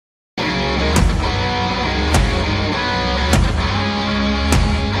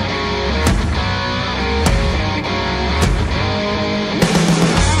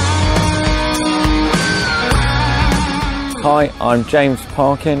Hi, I'm James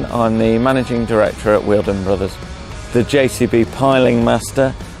Parkin. I'm the Managing Director at Wheeldon Brothers. The JCB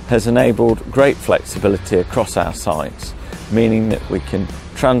Pilingmaster has enabled great flexibility across our sites, meaning that we can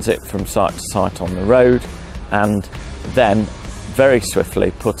transit from site to site on the road and then very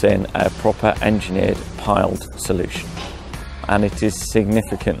swiftly put in a proper engineered piled solution. And it is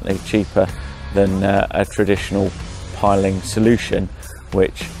significantly cheaper than a traditional piling solution,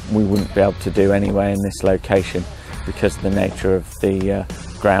 which we wouldn't be able to do anyway in this location because of the nature of the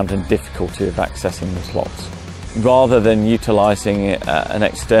ground and difficulty of accessing the slots. Rather than utilising an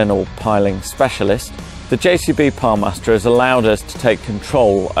external piling specialist, the JCB Pilingmaster has allowed us to take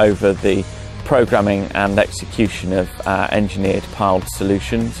control over the programming and execution of our engineered piled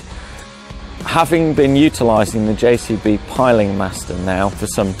solutions. Having been utilising the JCB Pilingmaster now for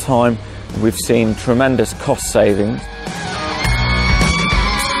some time, we've seen tremendous cost savings.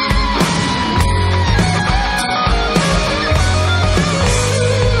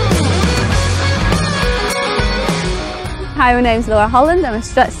 Hi, my name's Laura Holland. I'm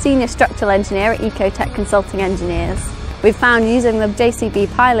a Senior Structural Engineer at Ecotech Consulting Engineers. We've found using the JCB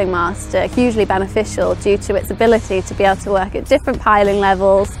Pilingmaster hugely beneficial due to its ability to be able to work at different piling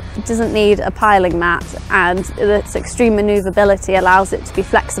levels. It doesn't need a piling mat, and its extreme manoeuvrability allows it to be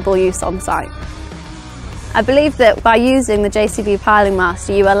flexible use on site. I believe that by using the JCB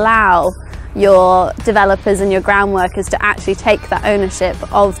Pilingmaster you allow your developers and your ground workers to actually take that ownership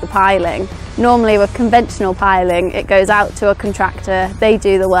of the piling. Normally with conventional piling it goes out to a contractor, they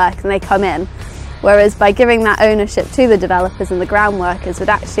do the work and they come in. Whereas by giving that ownership to the developers and the ground workers would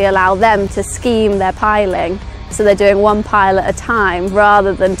actually allow them to scheme their piling, so they're doing one pile at a time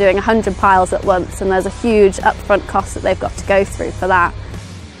rather than doing 100 piles at once, and there's a huge upfront cost that they've got to go through for that.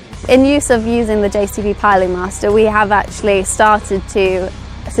 In use of using the JCB Pilingmaster, we have actually started to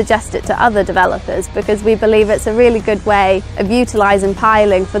suggest it to other developers because we believe it's a really good way of utilising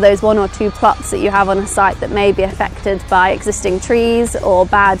piling for those one or two plots that you have on a site that may be affected by existing trees or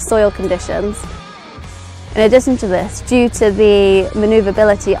bad soil conditions. In addition to this, due to the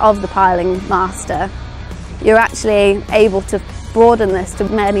manoeuvrability of the Pilingmaster, you're actually able to broaden this to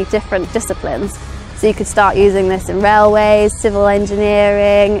many different disciplines. So you could start using this in railways, civil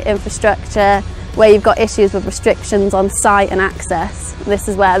engineering, infrastructure, where you've got issues with restrictions on site and access. This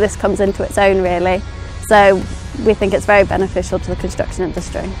is where this comes into its own really. So we think it's very beneficial to the construction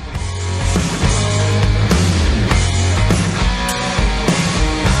industry.